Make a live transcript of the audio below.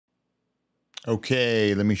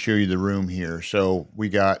Okay, let me show you the room here. So you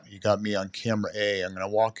got me on camera A. I'm going to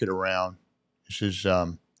walk it around. This is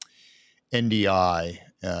NDI,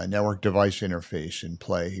 network device interface in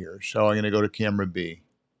play here. So I'm going to go to camera B.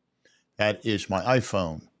 That is my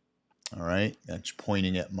iPhone. All right, that's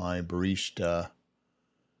pointing at my Barista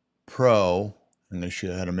Pro. I'm going to show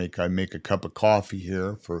you how to make a cup of coffee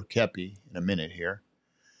here for Kepi in a minute here.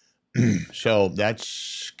 So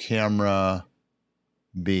that's camera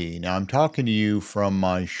B. Now I'm talking to you from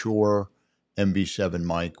my Shure MV7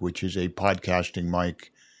 mic, which is a podcasting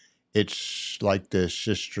mic. It's like the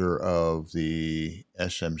sister of the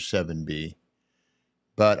SM7B,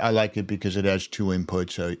 but I like it because it has two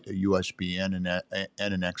inputs, a USB and an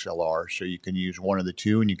XLR, so you can use one of the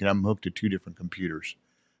two, and you can have them hooked to two different computers.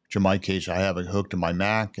 Which in my case, I have it hooked to my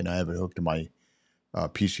Mac, and I have it hooked to my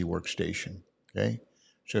PC workstation. Okay,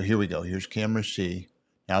 so here we go. Here's camera C.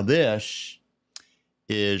 Now this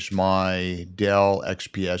is my Dell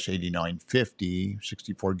XPS 8950,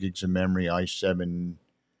 64 gigs of memory, i7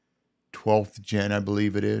 12th gen, I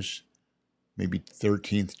believe it is, maybe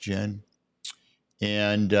 13th gen.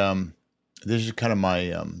 And this is kind of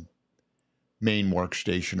my main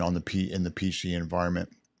workstation on in the PC environment.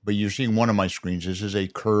 But you're seeing one of my screens. This is a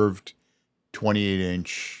curved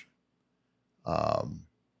 28-inch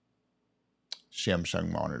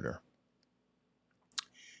Samsung monitor.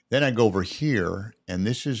 Then I go over here, and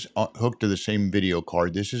this is hooked to the same video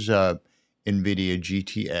card. This is a NVIDIA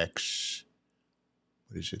GTX.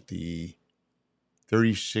 What is it? The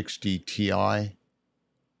 3060 Ti,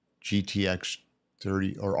 GTX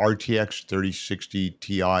 30 or RTX 3060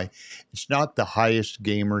 Ti. It's not the highest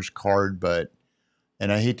gamers card, but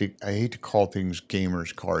and I hate to call things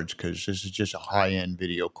gamers cards because this is just a high-end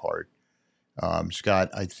video card. It's got,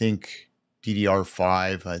 I think,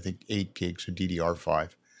 DDR5. I think 8 gigs of DDR5.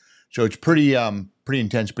 So it's pretty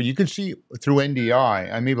intense. But you can see through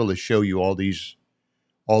NDI, I'm able to show you all these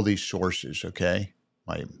sources. Okay,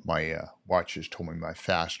 my watch has told me my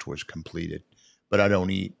fast was completed, but I don't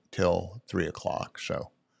eat till 3 o'clock. So,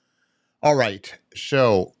 all right.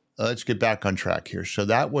 So let's get back on track here. So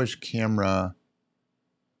that was camera.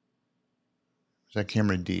 Is that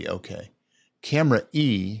camera D? Okay. Camera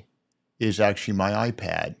E is actually my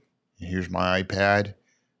iPad. And here's my iPad.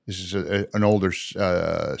 This is an older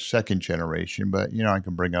second generation, but I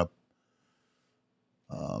can bring up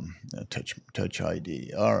touch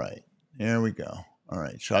ID. All right, there we go. All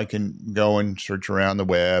right, so I can go and search around the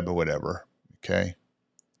web or whatever. Okay,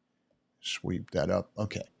 sweep that up.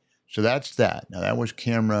 Okay, so that's that. Now that was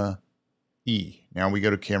camera E. Now we go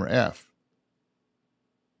to camera F.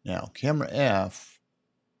 Now camera F.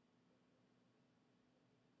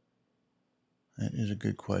 That is a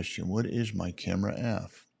good question. What is my camera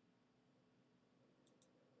F?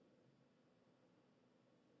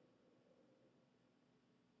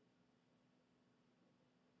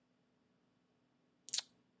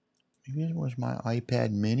 Maybe it was my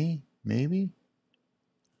iPad mini, maybe?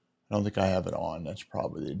 I don't think I have it on. That's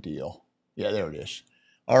probably the deal. Yeah, there it is.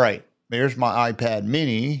 All right, there's my iPad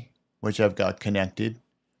mini, which I've got connected.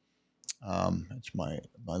 That's my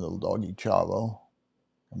little doggy Chavo.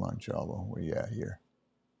 Come on, Chavo, where you at here?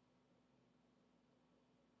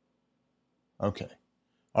 Okay.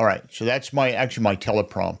 All right, so that's actually my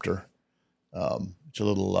teleprompter. It's a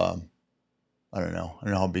little, I don't know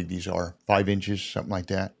how big these are, 5 inches, something like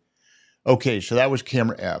that. Okay, so that was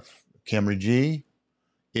camera F. Camera G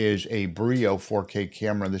is a Brio 4K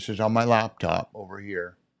camera. This is on my laptop over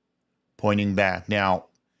here, pointing back. Now,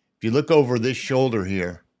 if you look over this shoulder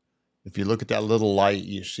here, if you look at that little light,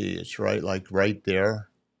 you see it's right there.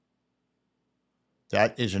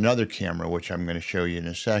 That is another camera, which I'm going to show you in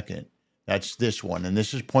a second. That's this one, and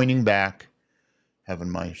this is pointing back,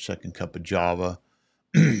 having my second cup of Java.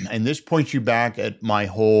 And this points you back at my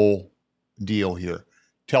whole deal here.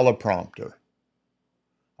 Teleprompter.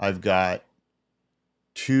 I've got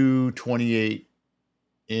two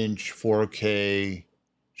 28-inch 4K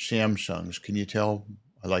Samsungs. Can you tell?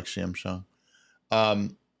 I like Samsung.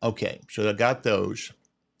 Okay, so I got those.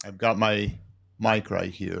 I've got my mic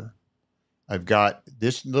right here. I've got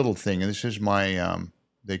this little thing, and this is my,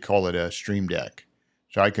 they call it a Stream Deck.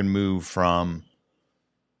 So I can move from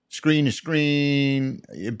screen to screen.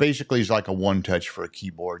 It basically is like a one-touch for a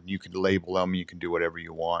keyboard. You can label them. You can do whatever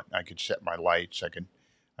you want. I could set my lights.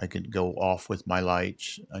 I could go off with my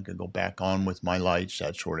lights. I could go back on with my lights,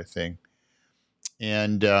 that sort of thing.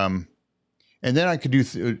 And then I could do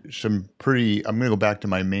some pretty, I'm going to go back to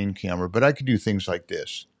my main camera, but I could do things like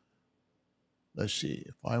this. Let's see,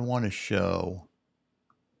 if I want to show,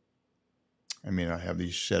 I have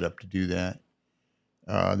these set up to do that.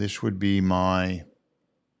 This would be my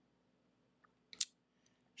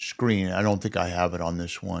screen. I don't think I have it on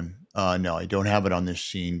this one. No, I don't have it on this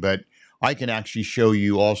scene, but I can actually show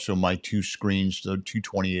you also my two screens, the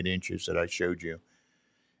 228 inches that I showed you.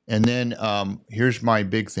 And then here's my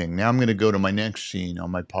big thing. Now I'm going to go to my next scene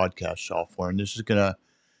on my podcast software, and this is going to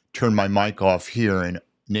turn my mic off here and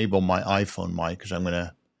enable my iPhone mic because I'm going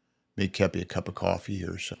to make Kepi a cup of coffee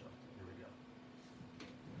here. So here we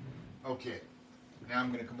go. Okay, now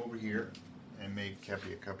I'm going to come over here and make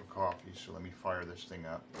Kepi a cup of coffee. So let me fire this thing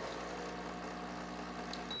up.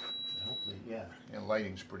 Hopefully, yeah, and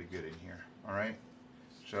lighting's pretty good in here. All right.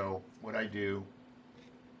 So what I do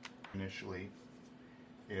initially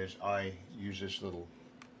is I use this little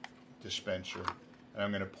dispenser, and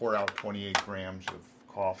I'm going to pour out 28 grams of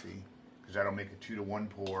coffee because that'll make a 2-to-1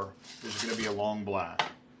 pour. This is going to be a long black.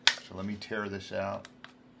 So let me tear this out,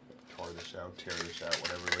 tear this out,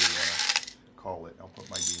 whatever way you want to call it. I'll put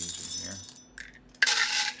my beans in here.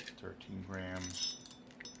 13 grams.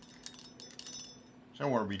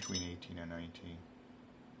 Somewhere between 18 and 19.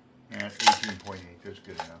 And 18.8, that's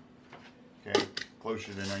good enough. Okay,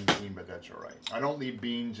 closer to 19, but that's all right. I don't leave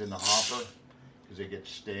beans in the hopper because they get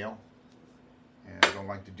stale. And I don't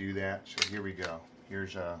like to do that, so here we go.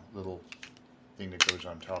 Here's a little thing that goes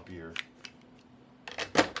on top of your...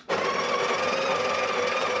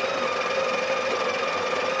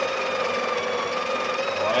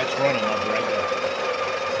 Oh, that's running, I'll be right there.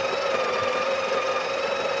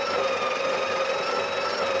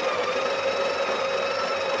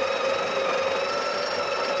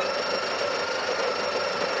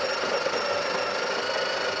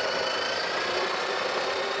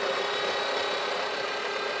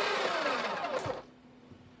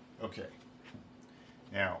 Okay,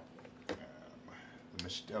 now,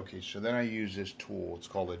 okay, so then I use this tool. It's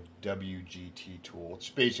called a WGT tool. It's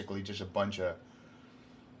basically just a bunch of,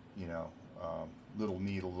 you know, little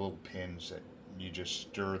needle, little pins that you just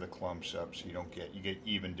stir the clumps up so you get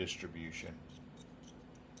even distribution.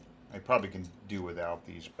 I probably can do without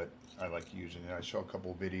these, but I like using it. I saw a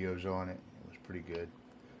couple of videos on it. It was pretty good.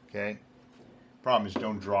 Okay, problem is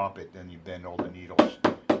don't drop it, then you bend all the needles.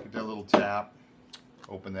 Give that little tap.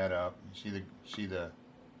 Open that up. You see the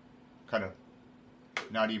kind of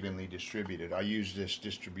not evenly distributed. I use this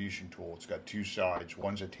distribution tool. It's got two sides.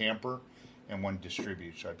 One's a tamper and one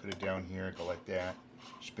distributes. So I put it down here, go like that,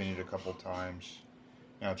 spin it a couple times.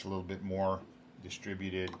 Now it's a little bit more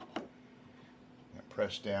distributed.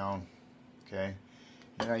 Press down. Okay.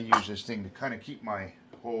 And I use this thing to kind of keep my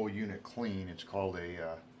whole unit clean. It's called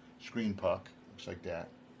a screen puck. Looks like that.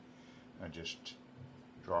 I just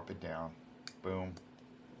drop it down. Boom.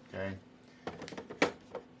 Okay,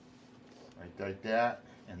 right like that.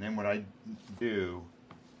 And then what I do,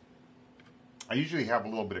 I usually have a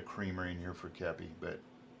little bit of creamer in here for Kepi, but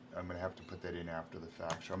I'm going to have to put that in after the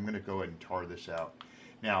fact. So I'm going to go ahead and tar this out.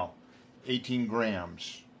 Now, 18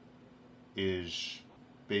 grams is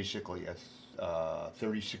basically a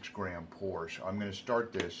 36 gram pour. So I'm going to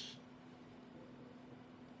start this,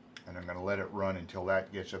 and I'm going to let it run until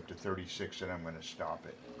that gets up to 36, and I'm going to stop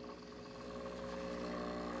it.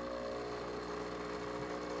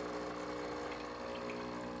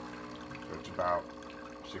 It's about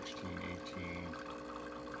 16, 18.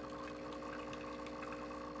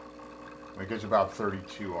 When it gets about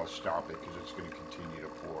 32, I'll stop it because it's going to continue to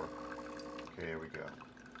pour. Okay, here we go.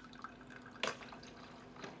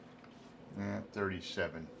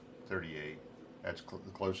 37, 38. That's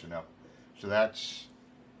close enough. So that's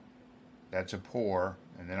a pour,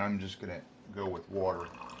 and then I'm just going to go with water.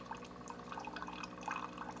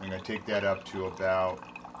 I'm going to take that up to about,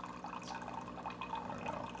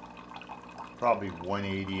 probably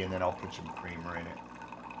 180, and then I'll put some creamer in it.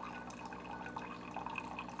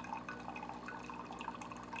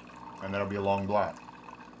 And that'll be a long black.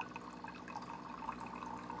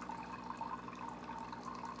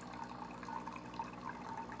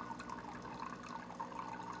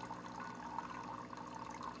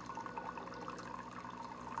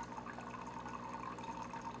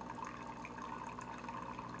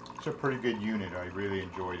 It's a pretty good unit. I really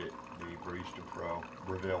enjoyed it. The Barista Pro.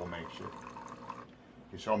 Breville makes it.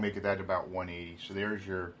 Okay, so I'll make it that about 180. So there's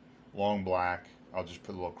your long black. I'll just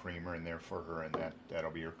put a little creamer in there for her, and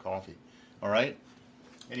that'll be your coffee. All right?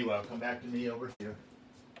 Anyway, I'll come back to me over here.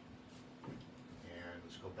 And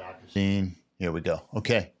let's go back to scene. Here we go.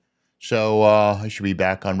 Okay. So I should be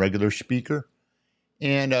back on regular speaker.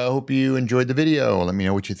 And I hope you enjoyed the video. Let me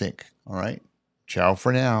know what you think. All right? Ciao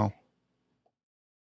for now.